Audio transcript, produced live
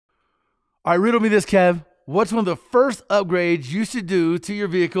All right, riddle me this, Kev. What's one of the first upgrades you should do to your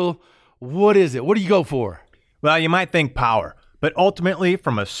vehicle? What is it? What do you go for? Well, you might think power, but ultimately,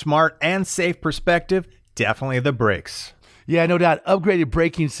 from a smart and safe perspective, definitely the brakes. Yeah, no doubt. Upgraded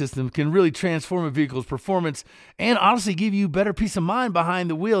braking system can really transform a vehicle's performance and honestly give you better peace of mind behind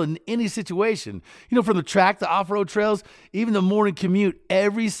the wheel in any situation. You know, from the track to off-road trails, even the morning commute,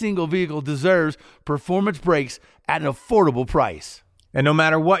 every single vehicle deserves performance brakes at an affordable price. And no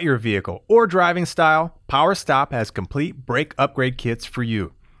matter what your vehicle or driving style, PowerStop has complete brake upgrade kits for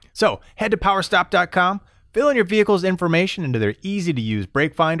you. So head to PowerStop.com, fill in your vehicle's information into their easy-to-use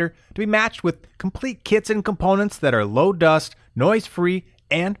brake finder to be matched with complete kits and components that are low dust, noise-free,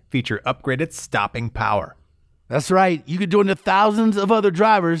 and feature upgraded stopping power. That's right. You could join the thousands of other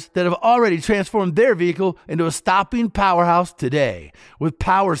drivers that have already transformed their vehicle into a stopping powerhouse today with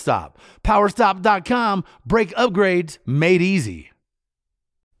PowerStop. PowerStop.com, brake upgrades made easy.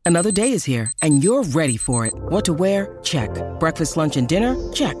 Another day is here, and you're ready for it. What to wear? Check. Breakfast, lunch, and dinner?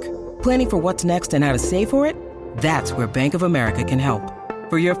 Check. Planning for what's next and how to save for it? That's where Bank of America can help.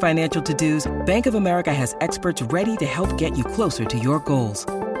 For your financial to-dos, Bank of America has experts ready to help get you closer to your goals.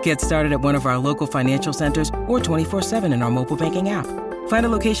 Get started at one of our local financial centers or 24/7 in our mobile banking app. Find a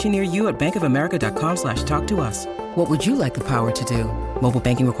location near you at bankofamerica.com/talktous. What would you like the power to do? Mobile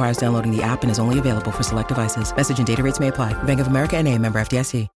banking requires downloading the app and is only available for select devices. Message and data rates may apply. Bank of America N.A., member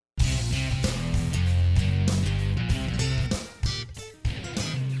FDIC.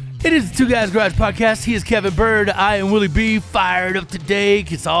 It is the Two Guys Garage Podcast. He is Kevin Bird. I am Willie B. Fired up today.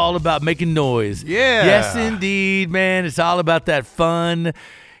 It's all about making noise. Yeah. Yes, indeed, man. It's all about that fun.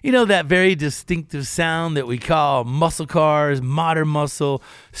 You know, that very distinctive sound that we call muscle cars, modern muscle,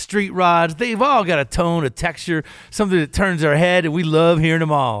 street rods. They've all got a tone, a texture, something that turns our head, and we love hearing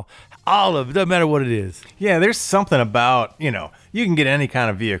them all. All of it. Doesn't matter what it is. Yeah, there's something about, you can get any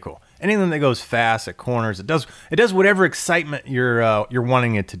kind of vehicle. Anything that goes fast at corners, it does whatever excitement you're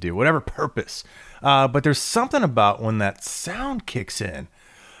wanting it to do, whatever purpose. But there's something about when that sound kicks in.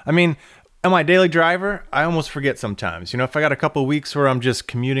 I mean, on my daily driver, I almost forget sometimes. If I got a couple of weeks where I'm just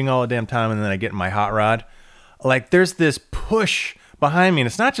commuting all the damn time and then I get in my hot rod, like there's this push behind me. And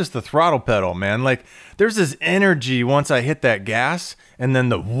it's not just the throttle pedal, man. Like there's this energy once I hit that gas and then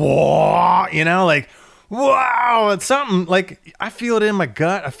the whoa, like, wow, it's something like I feel it in my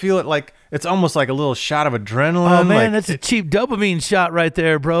gut. I feel it like it's almost like a little shot of adrenaline. Oh, man, like, that's a cheap dopamine shot right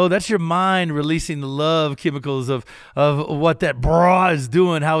there, bro. That's your mind releasing the love chemicals of what that bra is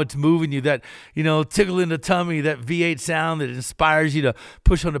doing, how it's moving you, that, tickle in the tummy, that V8 sound that inspires you to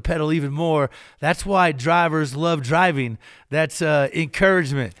push on the pedal even more. That's why drivers love driving. That's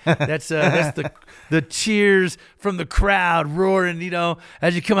encouragement. That's the cheers from the crowd roaring,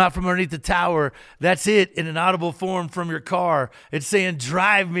 as you come out from underneath the tower. That's it in an audible form from your car. It's saying,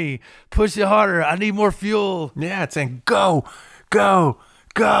 drive me. Push it harder. I need more fuel. Yeah, it's saying go, go,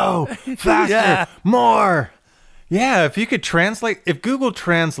 go, faster, more. Yeah, if Google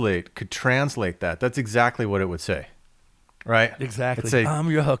Translate could translate that, that's exactly what it would say, right? Exactly. It'd say, I'm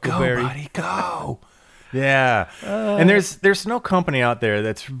your Huckleberry. Go, buddy, go. Yeah. And there's no company out there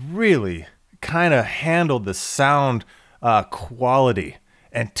that's really kind of handled the sound quality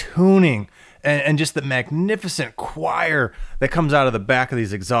and tuning and just the magnificent choir that comes out of the back of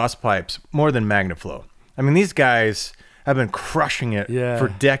these exhaust pipes more than MagnaFlow. I mean, these guys have been crushing it for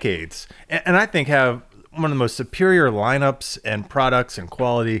decades, and I think have one of the most superior lineups and products and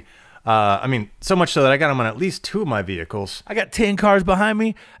quality. So much so that I got them on at least 2 of my vehicles. I got 10 cars behind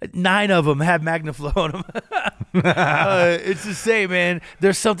me. 9 of them have MagnaFlow on them. It's the same, man.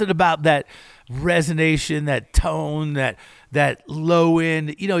 There's something about that resonation, that tone, that low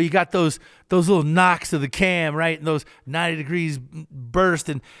end. You got those little knocks of the cam, right? And those 90 degrees burst,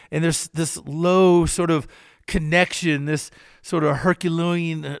 and there's this low sort of connection, this sort of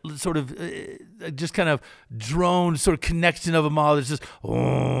Herculean sort of just kind of drone sort of connection of them all. There's just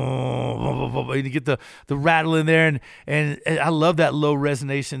and you get the rattle in there, and I love that low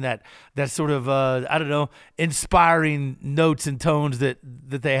resonation, that sort of inspiring notes and tones that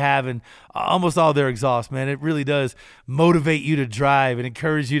they have in almost all their exhaust, man. It really does motivate you to drive and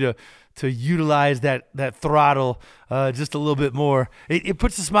encourage you to utilize that throttle just a little bit more. It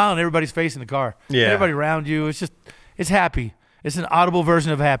puts a smile on everybody's face in the car. Yeah. Everybody around you. It's happy. It's an audible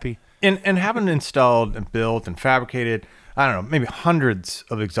version of happy. And having installed and built and fabricated, I don't know, maybe hundreds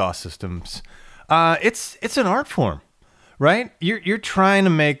of exhaust systems, it's an art form, right? You're trying to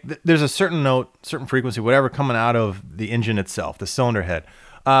make, there's a certain note, certain frequency, whatever coming out of the engine itself, the cylinder head.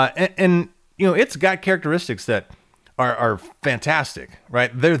 And it's got characteristics that are fantastic, right?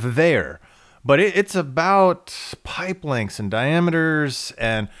 They're there, but it's about pipe lengths and diameters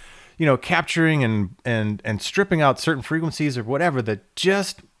and, capturing and stripping out certain frequencies or whatever that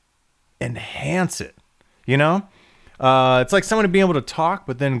just enhance it. It's like someone being able to talk,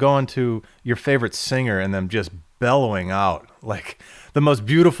 but then going to your favorite singer and them just bellowing out like the most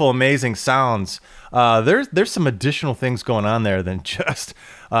beautiful, amazing sounds. There's some additional things going on there than just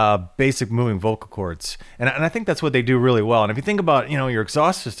basic moving vocal cords. And I think that's what they do really well. And if you think about, your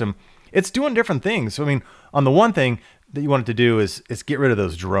exhaust system, it's doing different things. I mean, on the one thing that you want it to do is get rid of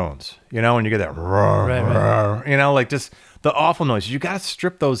those drones, when you get that, right. Like just the awful noise. You got to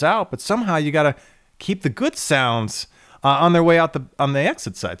strip those out, but somehow you got to keep the good sounds on their way out on the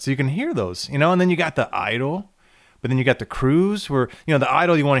exit side, so you can hear those, and then you got the idle, but then you got the cruise where the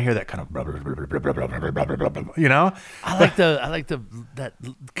idle, you want to hear that kind of I like that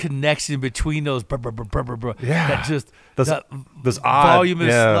connection between those that just those odd volume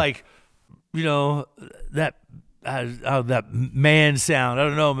is like that man sound. I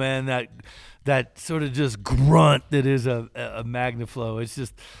don't know, man, that sort of just grunt that is a Magnaflow. It's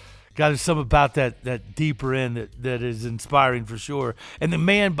just got something about that deeper end that is inspiring for sure. And the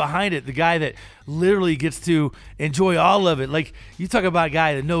man behind it, the guy that literally gets to enjoy all of it. Like, you talk about a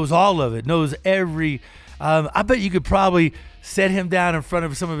guy that knows all of it, knows every. I bet you could probably set him down in front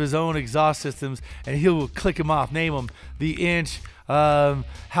of some of his own exhaust systems, and he'll click them off, name them, the inch,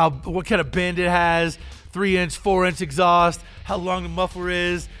 what kind of bend it has, 3-inch, 4-inch exhaust, how long the muffler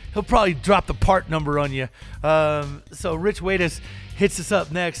is. He'll probably drop the part number on you. So Rich Waiters hits us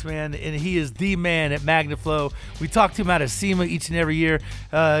up next, man, and he is the man at Magnaflow. We talk to him out of SEMA each and every year.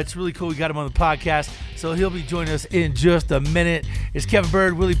 It's really cool. We got him on the podcast, so he'll be joining us in just a minute. It's Kevin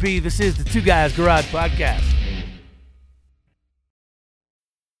Bird, Willie B. This is the Two Guys Garage Podcast.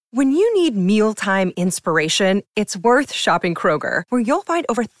 When you need mealtime inspiration, it's worth shopping Kroger, where you'll find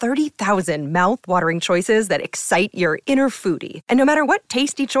over 30,000 mouth-watering choices that excite your inner foodie. And no matter what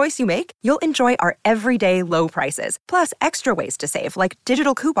tasty choice you make, you'll enjoy our everyday low prices, plus extra ways to save, like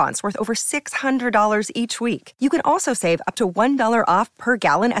digital coupons worth over $600 each week. You can also save up to $1 off per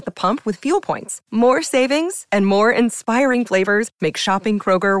gallon at the pump with fuel points. More savings and more inspiring flavors make shopping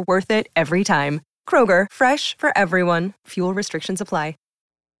Kroger worth it every time. Kroger, fresh for everyone. Fuel restrictions apply.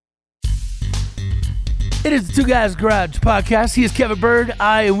 It is the Two Guys Garage Podcast. He is Kevin Bird.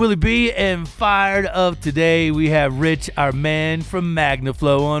 I am Willie B. And fired up today, we have Rich, our man from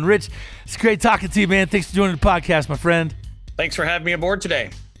Magnaflow, on. Rich, it's great talking to you, man. Thanks for joining the podcast, my friend. Thanks for having me aboard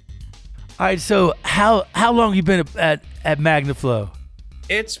today. All right, so how long have you been at Magnaflow?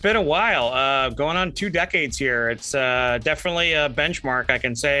 It's been a while, going on 2 decades here. It's definitely a benchmark, I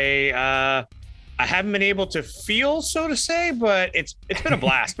can say. I haven't been able to feel, so to say, but it's been a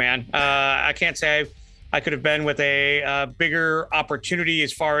blast, man. I can't say I could have been with a bigger opportunity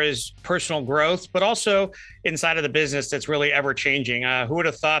as far as personal growth, but also inside of the business that's really ever changing. Who would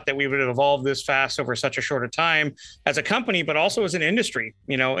have thought that we would have evolved this fast over such a shorter time as a company, but also as an industry?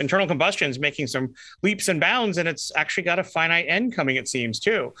 Internal combustion is making some leaps and bounds, and it's actually got a finite end coming, it seems,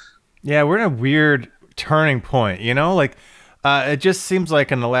 too. Yeah, we're in a weird turning point, it just seems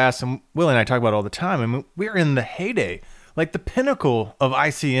like in the last, and Will and I talk about it all the time, I mean, we're in the heyday, like the pinnacle of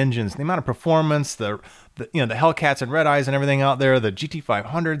IC engines, the amount of performance, the Hellcats and Red Eyes and everything out there, the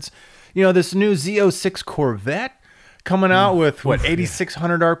GT500s, this new Z06 Corvette coming out with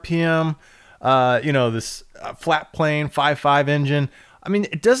 8,600 RPM, this flat plane 5.5 engine. I mean,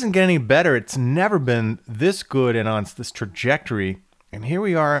 it doesn't get any better. It's never been this good and on this trajectory. And here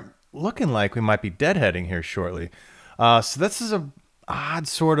we are looking like we might be deadheading here shortly. So this is a odd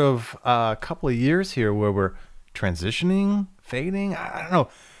sort of couple of years here where we're transitioning, fading. I don't know.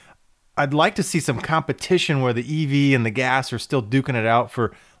 I'd like to see some competition where the EV and the gas are still duking it out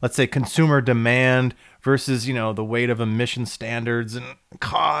for, let's say, consumer demand versus, the weight of emission standards and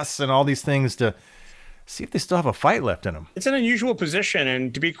costs and all these things to see if they still have a fight left in them. It's an unusual position.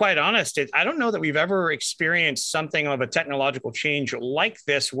 And to be quite honest, I don't know that we've ever experienced something of a technological change like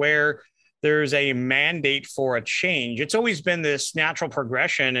this where there's a mandate for a change. It's always been this natural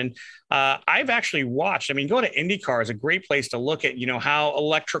progression. And I've actually watched, going to IndyCar is a great place to look at, how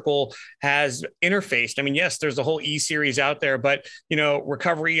electrical has interfaced. Yes, there's the whole E-Series out there, but,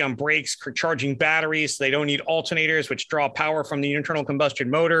 recovery on brakes, charging batteries, so they don't need alternators, which draw power from the internal combustion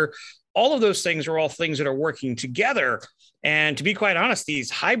motor. All of those things are all things that are working together. And to be quite honest,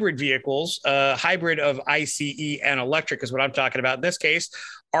 these hybrid vehicles, hybrid of ICE and electric is what I'm talking about in this case,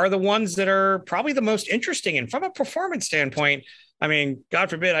 are the ones that are probably the most interesting. And from a performance standpoint, God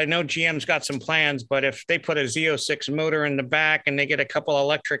forbid, I know GM's got some plans, but if they put a Z06 motor in the back and they get a couple of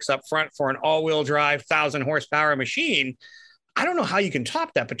electrics up front for an all-wheel drive, 1,000 horsepower machine, I don't know how you can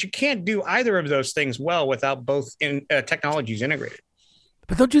top that, but you can't do either of those things well without both technologies integrated.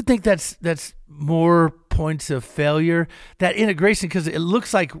 But don't you think that's more points of failure, that integration? Because it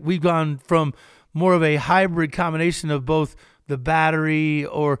looks like we've gone from more of a hybrid combination of both the battery,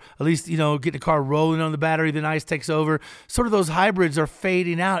 or at least, getting the car rolling on the battery, then ICE takes over. Sort of those hybrids are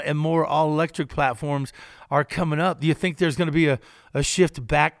fading out and more all-electric platforms are coming up. Do you think there's going to be a shift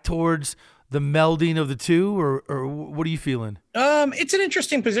back towards the melding of the two, or what are you feeling? It's an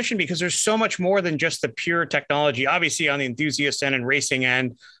interesting position because there's so much more than just the pure technology. Obviously, on the enthusiast end and racing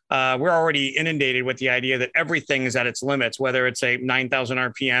end, we're already inundated with the idea that everything is at its limits, whether it's a 9,000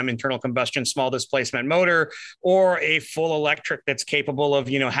 RPM internal combustion small displacement motor or a full electric that's capable of,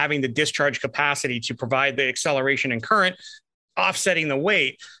 having the discharge capacity to provide the acceleration and current, offsetting the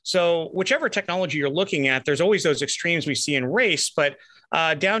weight. So whichever technology you're looking at, there's always those extremes we see in race, but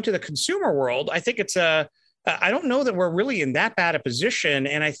down to the consumer world, I think I don't know that we're really in that bad a position.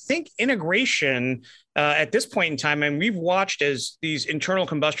 And I think integration at this point in time, and we've watched as these internal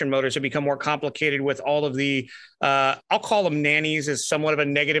combustion motors have become more complicated with all of the, I'll call them nannies, as somewhat of a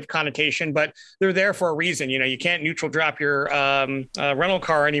negative connotation, but they're there for a reason. You can't neutral drop your rental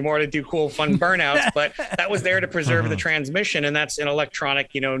car anymore to do cool, fun burnouts, but that was there to preserve the transmission. And that's an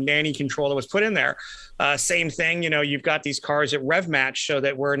electronic, nanny control that was put in there. Same thing, you've got these cars at rev match so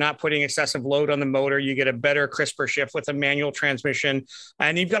that we're not putting excessive load on the motor. You get a better, crisper shift with a manual transmission.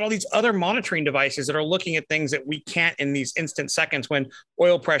 And you've got all these other monitoring devices that are looking at things that we can't in these instant seconds when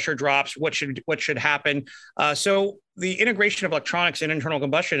oil pressure drops, what should happen. So the integration of electronics and internal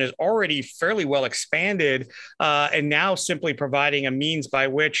combustion is already fairly well expanded, and now simply providing a means by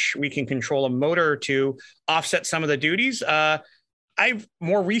which we can control a motor to offset some of the duties. I've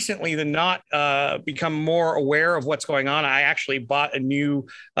more recently than not become more aware of what's going on. I actually bought a new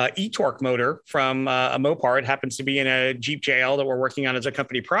e-torque motor from a Mopar. It happens to be in a Jeep JL that we're working on as a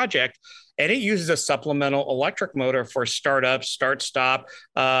company project. And it uses a supplemental electric motor for startup, start-stop,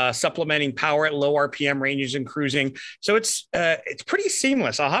 supplementing power at low RPM ranges and cruising. So it's pretty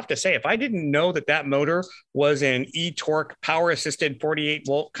seamless, I'll have to say. If I didn't know that motor was an e-torque power-assisted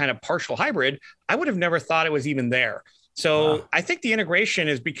 48-volt kind of partial hybrid, I would have never thought it was even there. So wow. I think the integration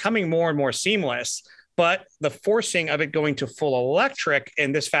is becoming more and more seamless, but the forcing of it going to full electric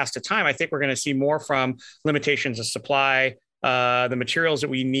in this fast a time, I think we're going to see more from limitations of supply, the materials that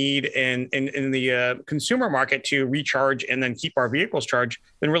we need in the consumer market to recharge and then keep our vehicles charged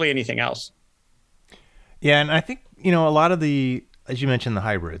than really anything else. Yeah, and I think, a lot of as you mentioned, the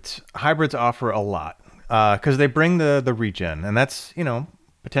hybrids offer a lot because they bring the regen, and that's,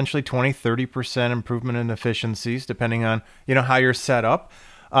 potentially 20-30% improvement in efficiencies, depending on, how you're set up.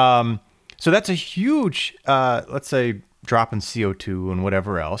 So that's a huge, let's say, drop in CO2 and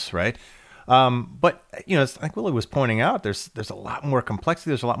whatever else, right? But, it's like Willie was pointing out, there's a lot more complexity,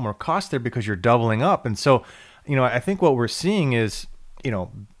 there's a lot more cost there because you're doubling up. And so, I think what we're seeing is,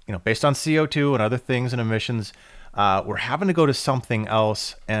 based on CO2 and other things and emissions, we're having to go to something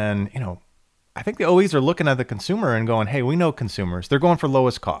else. And, I think the OEs are looking at the consumer and going, hey, we know consumers. They're going for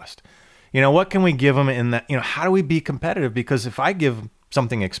lowest cost. What can we give them in that? How do we be competitive? Because if I give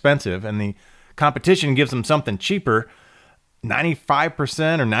something expensive and the competition gives them something cheaper,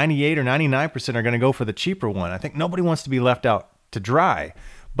 95% or 98 or 99% are going to go for the cheaper one. I think nobody wants to be left out to dry.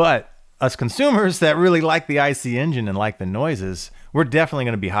 But us consumers that really like the IC engine and like the noises, we're definitely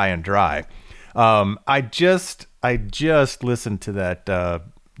going to be high and dry. I just listened to that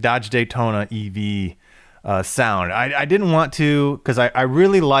Dodge Daytona EV sound. I didn't want to because I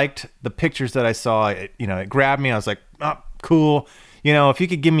really liked the pictures that I saw. It grabbed me. I was like, oh, cool. If you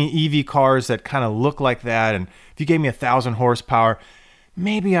could give me EV cars that kind of look like that, and if you gave me 1,000 horsepower,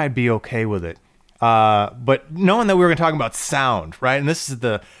 maybe I'd be okay with it. But knowing that we were going to talk about sound, right? And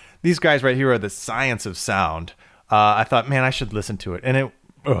these guys right here are the science of sound. I thought, man, I should listen to it. And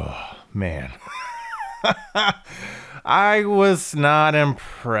man. I was not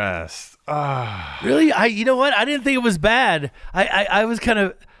impressed. Really? You know what? I didn't think it was bad. I was kind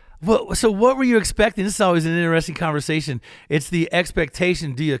of... Well, so what were you expecting? This is always an interesting conversation. It's the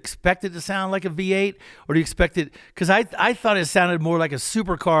expectation. Do you expect it to sound like a V8, or do you expect it? Because I thought it sounded more like a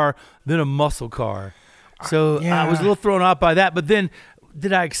supercar than a muscle car. So yeah. I was a little thrown off by that. But then,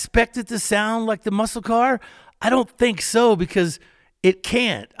 did I expect it to sound like the muscle car? I don't think so, because it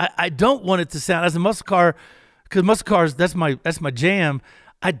can't. I don't want it to sound as a muscle car, because muscle cars, that's my jam.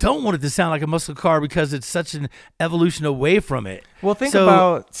 I don't want it to sound like a muscle car because it's such an evolution away from it. Well, think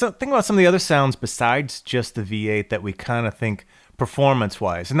about some of the other sounds besides just the V8 that we kind of think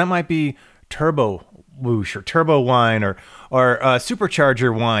performance-wise, and that might be turbo whoosh or turbo whine or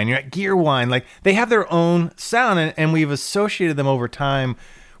supercharger whine, gear whine. Like, they have their own sound, and we've associated them over time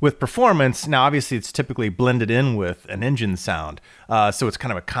with performance, now obviously it's typically blended in with an engine sound, so it's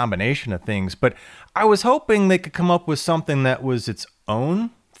kind of a combination of things. But I was hoping they could come up with something that was its own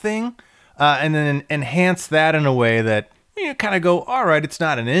thing, and then enhance that in a way that you kind of go, all right, it's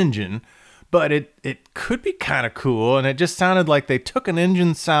not an engine, but it could be kind of cool. And it just sounded like they took an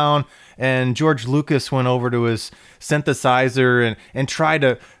engine sound and George Lucas went over to his synthesizer and tried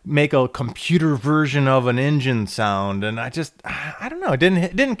to make a computer version of an engine sound. And I don't know. It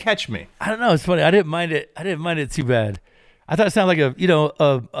didn't catch me. I don't know. It's funny. I didn't mind it. I didn't mind it too bad. I thought it sounded like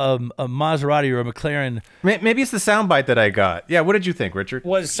a Maserati or a McLaren. Maybe it's the soundbite that I got. Yeah. What did you think, Richard?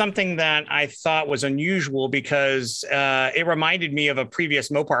 Was something that I thought was unusual because it reminded me of a previous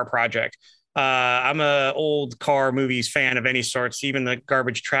Mopar project. I'm a old car movies fan of any sorts, even the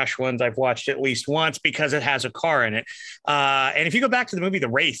garbage trash ones I've watched at least once because it has a car in it. And if you go back to the movie The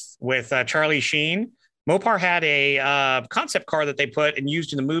Wraith with Charlie Sheen, Mopar had a concept car that they put and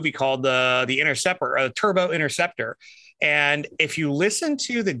used in the movie called the Interceptor, a Turbo Interceptor. And if you listen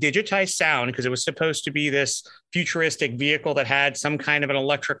to the digitized sound, because it was supposed to be this futuristic vehicle that had some kind of an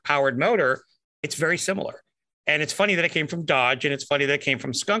electric powered motor, it's very similar. And it's funny that it came from Dodge, and it's funny that it came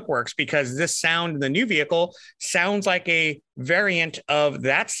from Skunk Works, because this sound in the new vehicle sounds like a variant of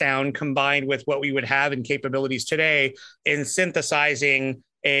that sound combined with what we would have in capabilities today in synthesizing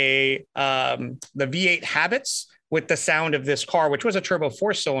the V8 Habits with the sound of this car, which was a turbo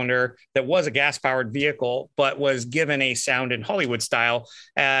 4-cylinder that was a gas-powered vehicle, but was given a sound in Hollywood style.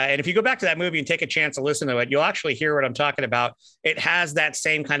 And if you go back to that movie and take a chance to listen to it, you'll actually hear what I'm talking about. It has that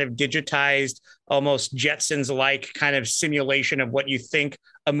same kind of digitized, almost Jetsons-like kind of simulation of what you think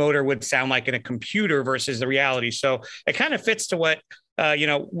a motor would sound like in a computer versus the reality. So it kind of fits to what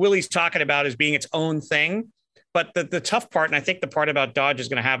Willie's talking about as being its own thing. But the tough part, and I think the part about Dodge is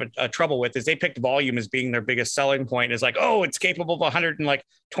going to have a trouble with, is they picked volume as being their biggest selling point. Is like, oh, it's capable of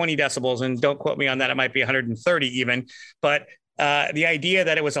 120 decibels. And don't quote me on that. It might be 130 even. But the idea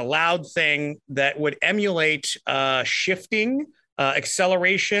that it was a loud thing that would emulate shifting,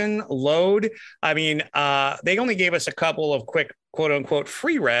 acceleration, load. I mean, they only gave us a couple of quick, quote unquote,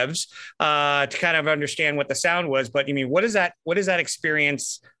 free revs to kind of understand what the sound was. But I mean, what is that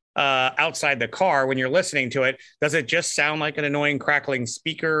experience outside the car when you're listening to it? Does it just sound like an annoying crackling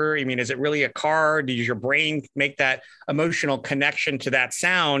speaker? I mean, is it really a car? Does your brain make that emotional connection to that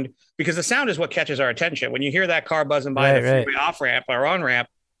sound? Because the sound is what catches our attention. When you hear that car buzzing by the freeway off ramp or on ramp,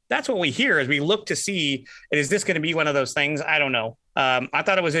 that's what we hear as we look to see, is this going to be one of those things? I don't know. I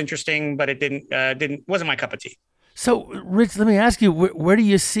thought it was interesting, but it wasn't my cup of tea. So Rich, let me ask you, where do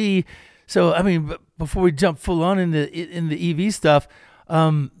you see, so, I mean, before we jump full on in the EV stuff,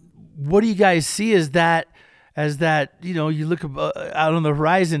 what do you guys see as that, you look out on the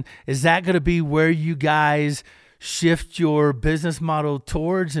horizon, is that going to be where you guys shift your business model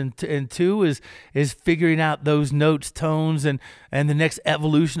towards and to is figuring out those notes, tones, and the next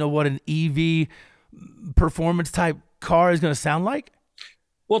evolution of what an EV performance type car is going to sound like?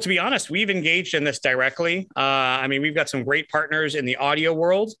 Well, to be honest, we've engaged in this directly. I mean, we've got some great partners in the audio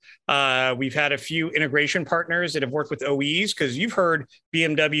world. We've had a few integration partners that have worked with OEs, because you've heard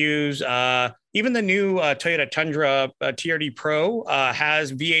BMWs, even the new Toyota Tundra TRD Pro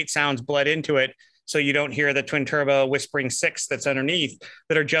has V8 sounds bled into it. So you don't hear the twin turbo whispering 6 that's underneath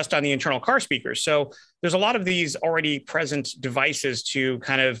that are just on the internal car speakers. So there's a lot of these already present devices to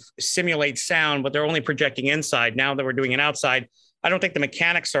kind of simulate sound, but they're only projecting inside. Now that we're doing it outside, I don't think the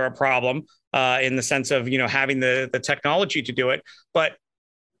mechanics are a problem in the sense of, having the technology to do it, but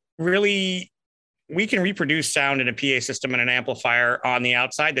really we can reproduce sound in a PA system and an amplifier on the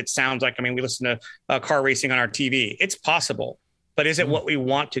outside that sounds like, we listen to car racing on our TV. It's possible, but is it what we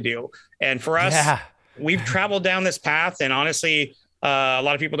want to do? And for us, we've traveled down this path, and honestly, a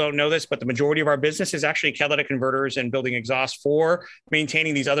lot of people don't know this, but the majority of our business is actually catalytic converters and building exhaust for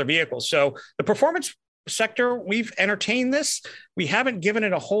maintaining these other vehicles. So the performance sector, we've entertained this. We haven't given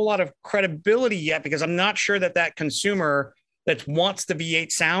it a whole lot of credibility yet, because I'm not sure that consumer that wants the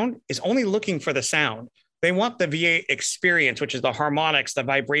V8 sound is only looking for the sound. They want the V8 experience, which is the harmonics, the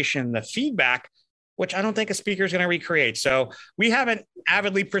vibration, the feedback, which I don't think a speaker is going to recreate. So we haven't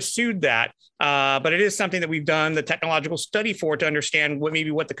avidly pursued that, but it is something that we've done the technological study for, to understand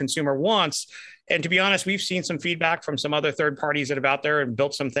what the consumer wants. And to be honest, we've seen some feedback from some other third parties that have out there and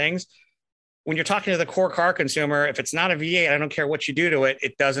built some things. When you're talking to the core car consumer, if it's not a V8, I don't care what you do to it,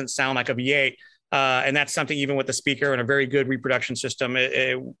 it doesn't sound like a V8. And that's something, even with the speaker and a very good reproduction system,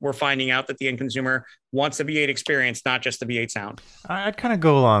 we're finding out that the end consumer wants the V8 experience, not just the V8 sound. I'd kind of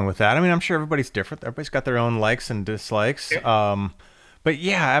go along with that. I'm sure everybody's different. Everybody's got their own likes and dislikes. Yeah. But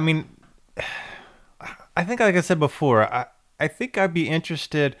yeah, I think, like I said before, I think I'd be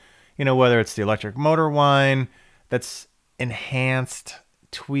interested, whether it's the electric motor whine that's enhanced,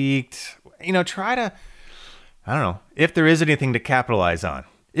 tweaked, try to, I don't know, if there is anything to capitalize on.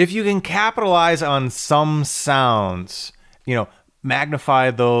 If you can capitalize on some sounds, magnify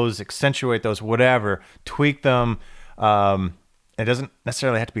those, accentuate those, whatever, tweak them. It doesn't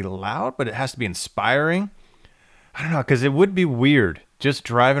necessarily have to be loud, but it has to be inspiring. I don't know, because it would be weird just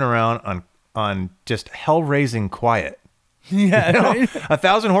driving around on just hell-raising quiet. Yeah, right?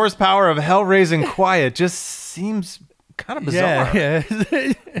 1,000 horsepower of hell-raising quiet just seems kind of bizarre. Yeah.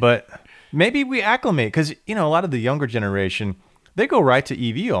 But maybe we acclimate, because a lot of the younger generation, they go right to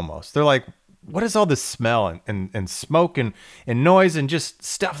EV almost. They're like, what is all this smell and smoke and noise and just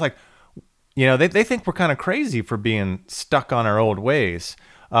stuff like, they think we're kind of crazy for being stuck on our old ways.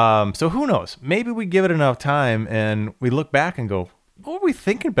 So who knows? Maybe we give it enough time and we look back and go, what were we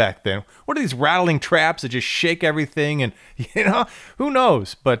thinking back then? What are these rattling traps that just shake everything? And, who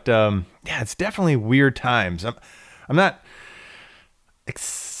knows? But it's definitely weird times. I'm not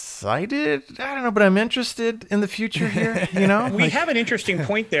excited. I don't know, but I'm interested in the future here. We have an interesting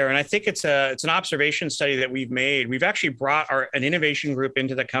point there, and I think it's an observation study that we've made. We've actually brought an innovation group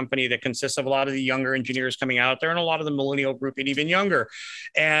into the company that consists of a lot of the younger engineers coming out there and a lot of the millennial group and even younger.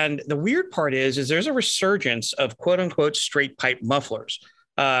 And the weird part is there's a resurgence of quote unquote straight pipe mufflers.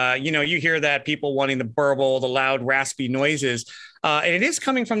 You hear that people wanting the burble, the loud, raspy noises, and it is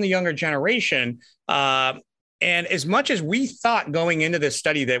coming from the younger generation. And as much as we thought going into this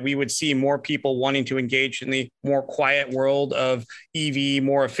study that we would see more people wanting to engage in the more quiet world of EV,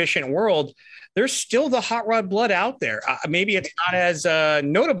 more efficient world, there's still the hot rod blood out there. Maybe it's not as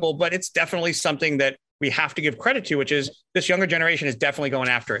notable, but it's definitely something that we have to give credit to, which is this younger generation is definitely going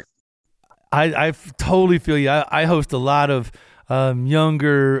after it. I totally feel you. I host a lot of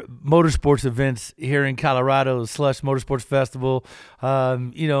younger motorsports events here in Colorado, Slush Motorsports Festival,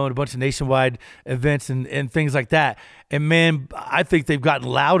 and a bunch of nationwide events and things like that. And man, I think they've gotten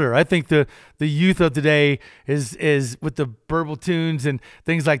louder. I think the youth of today is with the burble tunes and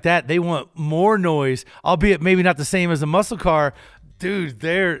things like that. They want more noise, albeit maybe not the same as a muscle car. Dude,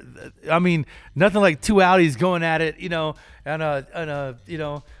 nothing like two Audis going at it, and a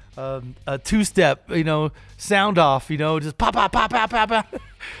two-step, sound off, just pop, pop, pop, pop, pop, pop.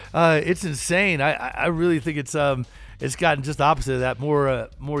 It's insane. I really think it's gotten just the opposite of that.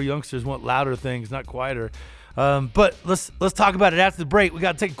 More youngsters want louder things, not quieter. But let's talk about it after the break. We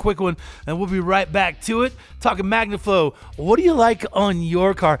got to take a quick one, and we'll be right back to it. Talking MagnaFlow. What do you like on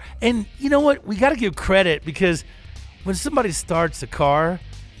your car? And you know what? We got to give credit, because when somebody starts a car,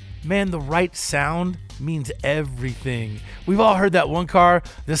 man, the right sound means everything. We've all heard that one car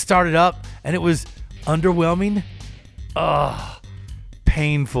that started up and it was underwhelming.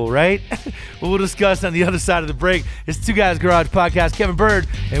 Painful, right? Well, we'll discuss on the other side of the break. It's Two Guys Garage Podcast. Kevin Bird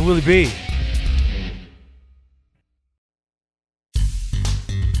and Willie B.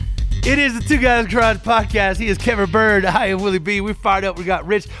 It is the Two Guys Garage Podcast. He is Kevin Bird. I am Willie B. We're fired up. We got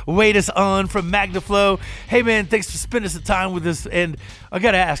Rich Waiters on from MagnaFlow. Hey, man, thanks for spending some time with us. And I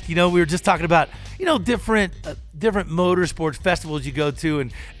got to ask, we were just talking about, different motorsports festivals you go to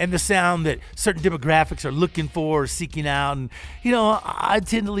and the sound that certain demographics are looking for or seeking out. And, I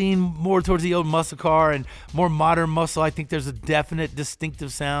tend to lean more towards the old muscle car and more modern muscle. I think there's a definite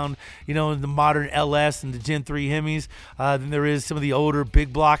distinctive sound, in the modern LS and the Gen 3 Hemis than there is some of the older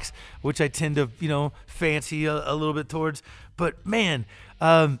big blocks, which I tend to, fancy a little bit towards. But man,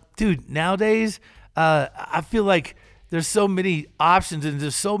 dude, nowadays, I feel like there's so many options and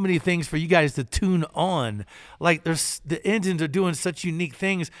there's so many things for you guys to tune on. Like the engines are doing such unique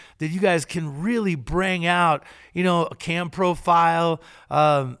things that you guys can really bring out, a cam profile,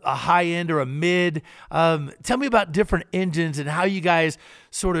 a high end or a mid. Tell me about different engines and how you guys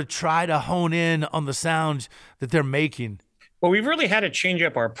sort of try to hone in on the sounds that they're making. Well, we've really had to change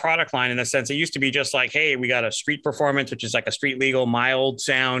up our product line in the sense it used to be just like, hey, we got a street performance, which is like a street legal, mild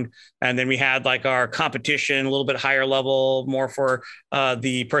sound. And then we had like our competition, a little bit higher level, more for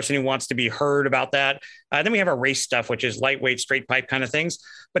the person who wants to be heard about that. Then we have our race stuff, which is lightweight, straight pipe kind of things.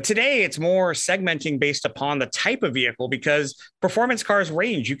 But today it's more segmenting based upon the type of vehicle, because performance cars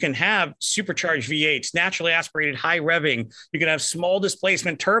range. You can have supercharged V8s, naturally aspirated, high revving. You can have small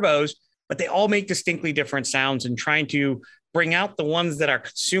displacement turbos, but they all make distinctly different sounds, and trying to bring out the ones that our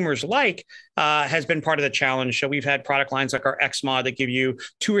consumers like has been part of the challenge. So we've had product lines like our X-Mod that give you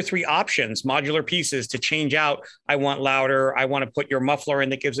 2 or 3 options, modular pieces to change out. I want louder. I want to put your muffler in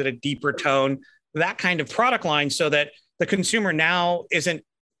that gives it a deeper tone, that kind of product line, so that the consumer now isn't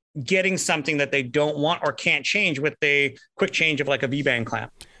getting something that they don't want or can't change with a quick change of like a V-band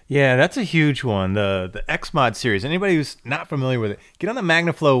clamp. Yeah, that's a huge one. The XMod series. Anybody who's not familiar with it, get on the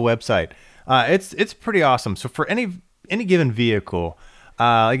MagnaFlow website. It's pretty awesome. So for any given vehicle,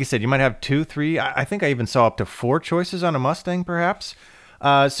 like you said, you might have 2, 3. I think I even saw up to 4 choices on a Mustang, perhaps.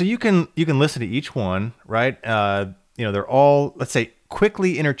 So you can listen to each one, right? They're all, let's say,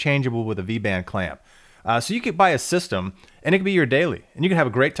 quickly interchangeable with a V-band clamp. So you could buy a system, and it could be your daily, and you can have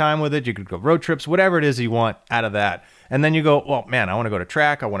a great time with it. You could go road trips, whatever it is you want out of that. And then you go, well, man, I want to go to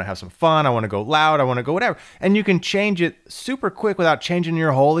track. I want to have some fun. I want to go loud. I want to go whatever. And you can change it super quick without changing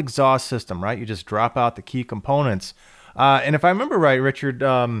your whole exhaust system, right? You just drop out the key components. And if I remember right, Richard,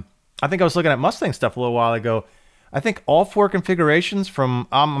 I think I was looking at Mustang stuff a little while ago. I think all 4 configurations from,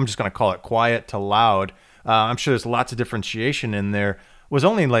 I'm just going to call it quiet to loud. I'm sure there's lots of differentiation in there. Was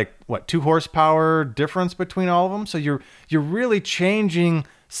only like, 2 horsepower difference between all of them. So you're really changing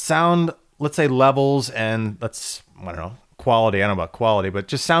sound, let's say, levels and I don't know, quality. I don't know about quality, but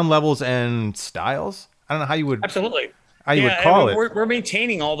just sound levels and styles. I don't know how you would absolutely would call it. We're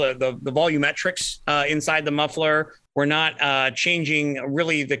maintaining all the volumetrics inside the muffler. We're not changing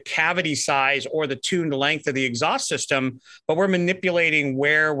really the cavity size or the tuned length of the exhaust system, but we're manipulating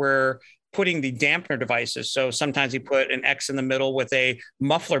where we're putting the dampener devices. So sometimes you put an X in the middle with a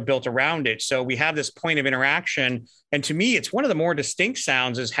muffler built around it. So we have this point of interaction. And to me, it's one of the more distinct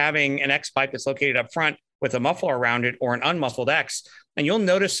sounds is having an X pipe that's located up front with a muffler around it or an unmuffled X. And you'll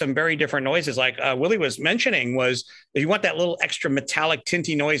notice some very different noises. Like Willie was mentioning was if you want that little extra metallic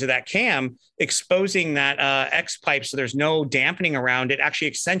tinty noise of that cam, exposing that X pipe so there's no dampening around it actually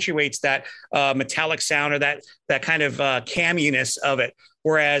accentuates that metallic sound or that kind of caminess of it.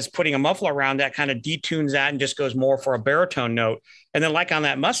 Whereas putting a muffler around that kind of detunes that and just goes more for a baritone note. And then like on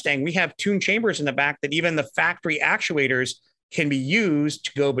that Mustang, we have tune chambers in the back that even the factory actuators can be used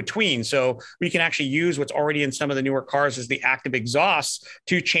to go between. So we can actually use what's already in some of the newer cars as the active exhausts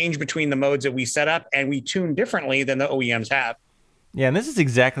to change between the modes that we set up, and we tune differently than the OEMs have. Yeah, and this is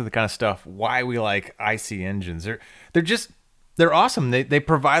exactly the kind of stuff why we like IC engines. They're awesome. They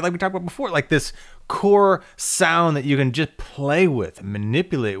provide, like we talked about before, like this core sound that you can just play with,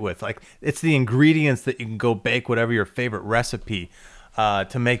 manipulate with. Like it's the ingredients that you can go bake whatever your favorite recipe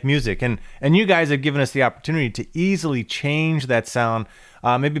to make music. And you guys have given us the opportunity to easily change that sound,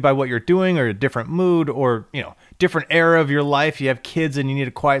 maybe by what you're doing or a different mood or, different era of your life. You have kids and you need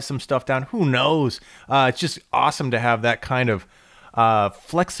to quiet some stuff down. Who knows? It's just awesome to have that kind of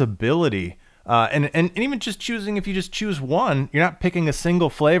flexibility. And even just choosing, if you just choose one, you're not picking a single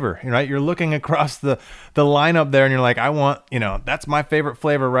flavor, right? You're looking across the lineup there and you're like, I want, that's my favorite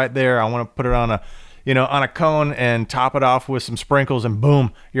flavor right there. I want to put it on a cone and top it off with some sprinkles and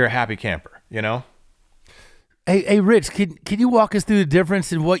boom, you're a happy camper, Hey, Rich, can you walk us through the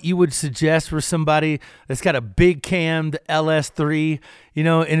difference in what you would suggest for somebody that's got a big cammed LS3, in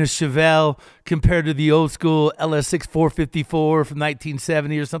a Chevelle compared to the old school LS6 454 from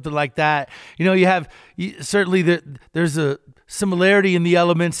 1970 or something like that? Certainly there's a similarity in the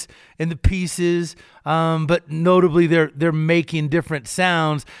elements and the pieces, but notably they're making different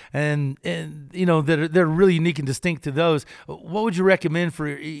sounds and they're really unique and distinct to those. What would you recommend for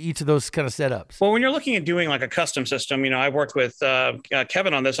each of those kind of setups? Well, when you're looking at doing like a custom system, I've worked with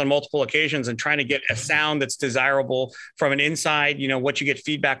Kevin on this on multiple occasions and trying to get a sound that's desirable from an inside, what you get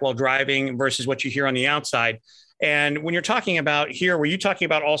feedback while driving versus what you hear on the outside. And when you're talking about here, were you talking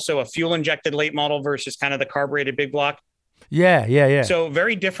about also a fuel injected late model versus kind of the carbureted big block? Yeah. So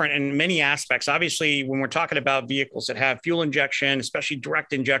very different in many aspects. Obviously, when we're talking about vehicles that have fuel injection, especially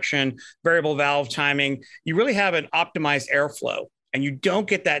direct injection, variable valve timing, you really have an optimized airflow. And you don't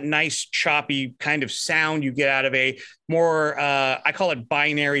get that nice choppy kind of sound you get out of a more, I call it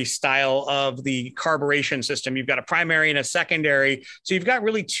binary style of the carburation system. You've got a primary and a secondary. So you've got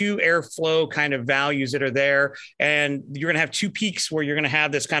really 2 airflow kind of values that are there. And you're going to have 2 peaks where you're going to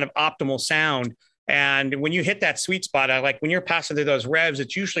have this kind of optimal sound. And when you hit that sweet spot, when you're passing through those revs,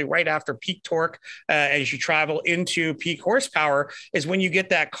 it's usually right after peak torque as you travel into peak horsepower is when you get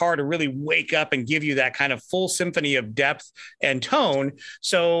that car to really wake up and give you that kind of full symphony of depth and tone.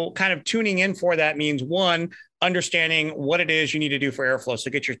 So kind of tuning in for that means 1, understanding what it is you need to do for airflow. So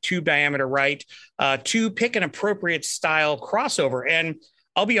get your tube diameter right, 2, pick an appropriate style crossover. And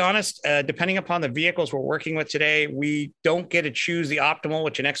I'll be honest, depending upon the vehicles we're working with today, we don't get to choose the optimal,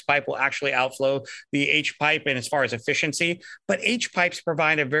 which an X pipe will actually outflow the H pipe and as far as efficiency, but H pipes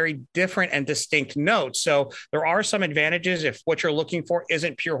provide a very different and distinct note. So there are some advantages if what you're looking for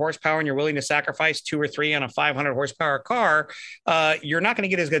isn't pure horsepower and you're willing to sacrifice 2 or 3 on a 500 horsepower car, you're not going to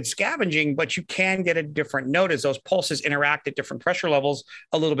get as good scavenging, but you can get a different note as those pulses interact at different pressure levels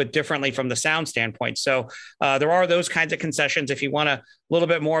a little bit differently from the sound standpoint. So there are those kinds of concessions if you want a little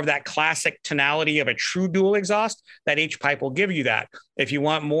little bit more of that classic tonality of a true dual exhaust, that H pipe will give you that. If you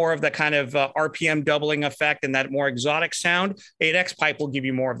want more of the kind of RPM doubling effect and that more exotic sound, 8X pipe will give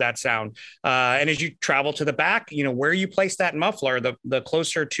you more of that sound. And as you travel to the back, where you place that muffler, the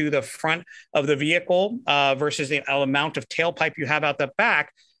closer to the front of the vehicle versus the amount of tailpipe you have out the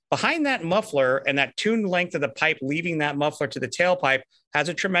back, behind that muffler and that tuned length of the pipe leaving that muffler to the tailpipe has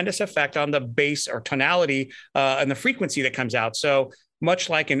a tremendous effect on the bass or tonality and the frequency that comes out. So much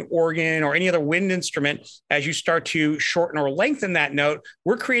like an organ or any other wind instrument, as you start to shorten or lengthen that note,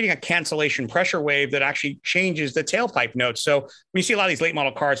 we're creating a cancellation pressure wave that actually changes the tailpipe note. So when you see a lot of these late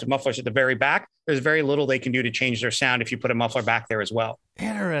model cars with mufflers at the very back, there's very little they can do to change their sound if you put a muffler back there as well.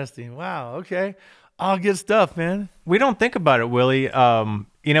 Interesting. Wow. Okay. All good stuff, man. We don't think about it, Willie.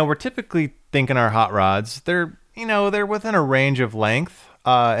 We're typically thinking our hot rods. They're within a range of length.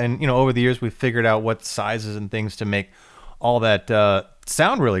 And over the years, we've figured out what sizes and things to make all that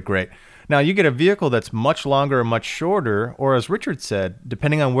sound really great. Now, you get a vehicle that's much longer or much shorter, or as Richard said,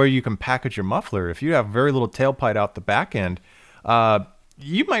 depending on where you can package your muffler, if you have very little tailpipe out the back end,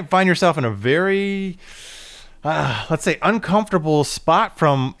 you might find yourself in a very, let's say, uncomfortable spot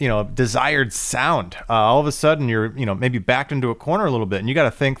from, desired sound. All of a sudden, you're, maybe backed into a corner a little bit, and you got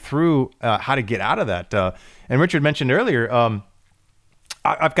to think through how to get out of that. And Richard mentioned earlier,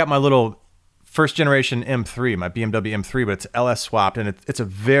 I've got my little first generation M3, my BMW M3, but it's LS swapped, and it's a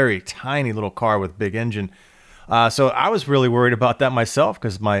very tiny little car with a big engine. So I was really worried about that myself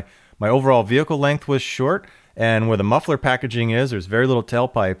because my overall vehicle length was short, and where the muffler packaging is, there's very little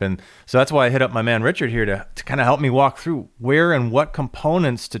tailpipe. And so that's why I hit up my man Richard here to kind of help me walk through where and what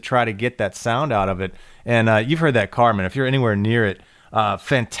components to try to get that sound out of it. And you've heard that car, man. If you're anywhere near it,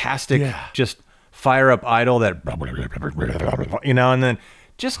 fantastic, just fire up idle, that, and then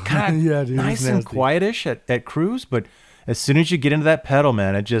just kind of nice and quietish at cruise. But as soon as you get into that pedal,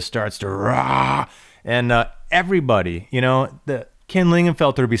 man, it just starts to rah. And everybody, the Ken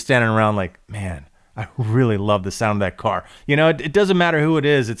Lingenfelter would be standing around like, man, I really love the sound of that car. It doesn't matter who it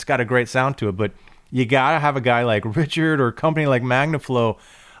is. It's got a great sound to it. But you got to have a guy like Richard or a company like MagnaFlow.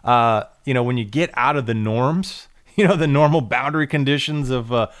 When you get out of the norms, the normal boundary conditions of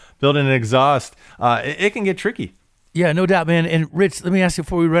building an exhaust, it can get tricky. Yeah, no doubt, man. And Rich, let me ask you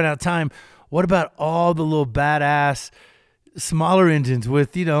before we run out of time, what about all the little badass smaller engines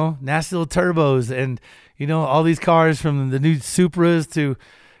with, nasty little turbos and, all these cars from the new Supras to,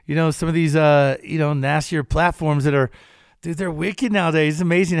 some of these, nastier platforms that are, dude, they're wicked nowadays. It's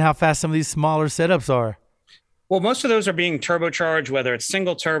amazing how fast some of these smaller setups are. Well, most of those are being turbocharged, whether it's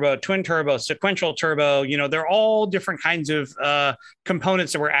single turbo, twin turbo, sequential turbo. They're all different kinds of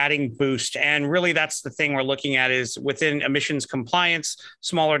components that we're adding boost. And really, that's the thing we're looking at is within emissions compliance,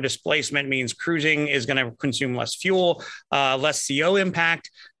 smaller displacement means cruising is going to consume less fuel, less CO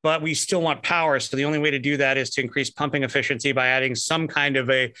impact, but we still want power. So the only way to do that is to increase pumping efficiency by adding some kind of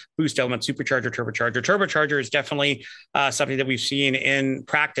a boost element, supercharger, turbocharger. Turbocharger is definitely something that we've seen in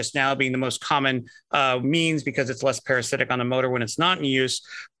practice now being the most common means because it's less parasitic on the motor when it's not in use.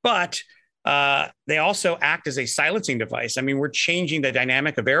 But they also act as a silencing device. I mean, we're changing the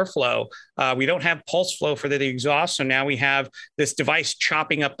dynamic of airflow. We don't have pulse flow for the exhaust. So now we have this device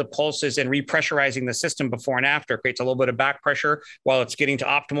chopping up the pulses and repressurizing the system before and after. It creates a little bit of back pressure while it's getting to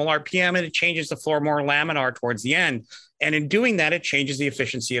optimal RPM, and it changes the floor more laminar towards the end. And in doing that, it changes the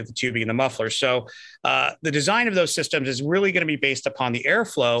efficiency of the tubing and the muffler. So the design of those systems is really going to be based upon the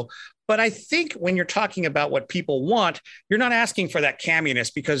airflow. But I think when you're talking about what people want, you're not asking for that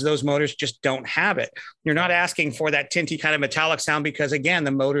caminess because those motors just don't have it. You're not asking for that tinty kind of metallic sound because, again,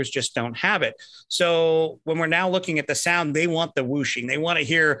 the motors just don't have it. So when we're now looking at the sound, they want the whooshing. They want to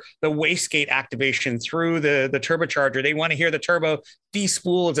hear the wastegate activation through the turbocharger. They want to hear the turbo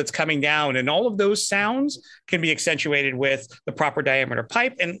despool as it's coming down. And all of those sounds can be accentuated with the proper diameter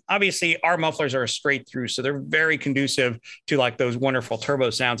pipe. And obviously, our mufflers are a straight through, so they're very conducive to like those wonderful turbo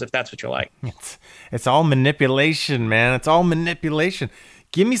sounds, if that's what you like. It's all manipulation, man. It's all manipulation.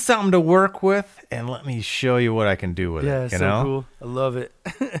 Give me something to work with, and let me show you what I can do with it. Yeah, so cool. I love it.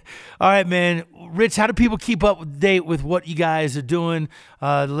 All right, man. Rich, how do people keep up to date with what you guys are doing,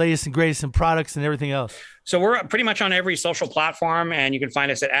 the latest and greatest in products and everything else? So we're pretty much on every social platform, and you can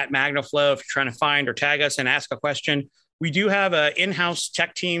find us at MagnaFlow if you're trying to find or tag us and ask a question. We do have an in-house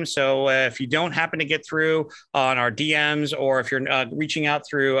tech team. So if you don't happen to get through on our DMs, or if you're reaching out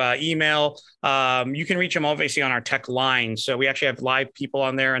through email, you can reach them obviously on our tech line. So we actually have live people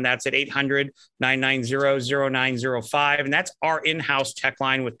on there, and that's at 800-990-0905. And that's our in-house tech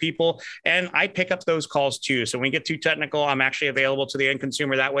line with people. And I pick up those calls too. So when we get too technical, I'm actually available to the end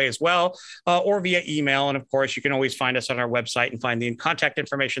consumer that way as well, or via email. And of course, you can always find us on our website and find the contact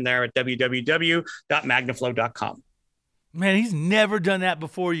information there at www.magnaflow.com. Man, he's never done that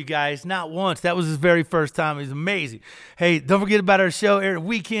before, you guys. Not once. That was his very first time. He's amazing. Hey, don't forget about our show airing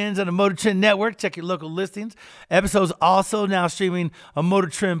weekends on the Motor Trend Network. Check your local listings. Episodes also now streaming on Motor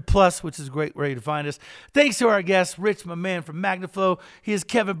Trend Plus, which is a great way to find us. Thanks to our guest, Rich, my man from MagnaFlow. He is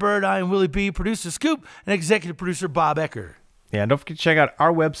Kevin Bird. I am Willie B., producer Scoop, and executive producer Bob Ecker. Yeah, and don't forget to check out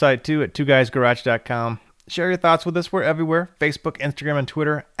our website, too, at twoguysgarage.com. Share your thoughts with us. We're everywhere. Facebook, Instagram, and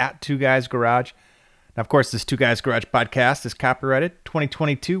Twitter, at Two Guys Garage. Now, of course, this Two Guys Garage podcast is copyrighted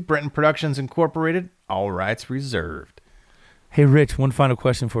 2022, Brenton Productions Incorporated, all rights reserved. Hey, Rich, one final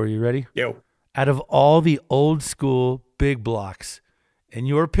question for you. Ready? Yo. Out of all the old school big blocks, in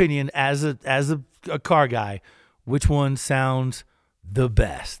your opinion, as a car guy, which one sounds the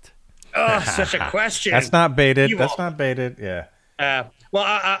best? Oh, such a question. That's not baited. Not baited. Yeah. Well,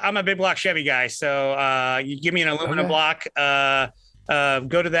 I'm a big block Chevy guy. So you give me an aluminum block,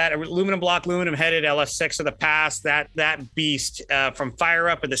 go to that aluminum block, aluminum headed LS6 of the past, that beast from fire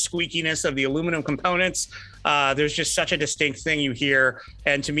up and the squeakiness of the aluminum components. There's just such a distinct thing you hear.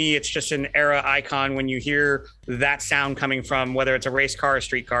 And to me, it's just an era icon when you hear that sound coming from, whether it's a race car or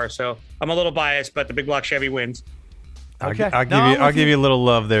street car. So I'm a little biased, but the big block Chevy wins. Okay. I'll give you a little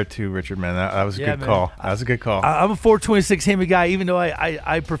love there too, Richard, man. That was a good call. That was a good call. I'm a 426 Hemi guy, even though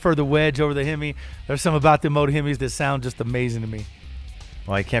I prefer the wedge over the Hemi. There's some about the Moto Hemis that sound just amazing to me.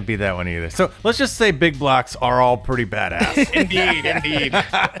 Well, I can't beat that one either. So let's just say big blocks are all pretty badass. Indeed.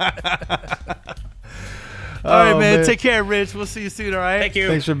 All right, man. Take care, Rich. We'll see you soon, all right? Thank you.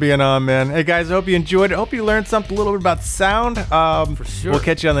 Thanks for being on, man. Hey, guys, I hope you enjoyed it. I hope you learned something a little bit about sound. For sure. We'll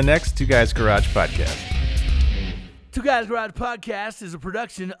catch you on the next Two Guys Garage podcast. Two Guys Garage Podcast is a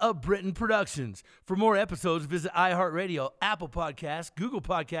production of Brenton Productions. For more episodes, visit iHeartRadio, Apple Podcasts, Google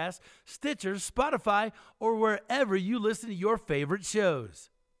Podcasts, Stitcher, Spotify, or wherever you listen to your favorite shows.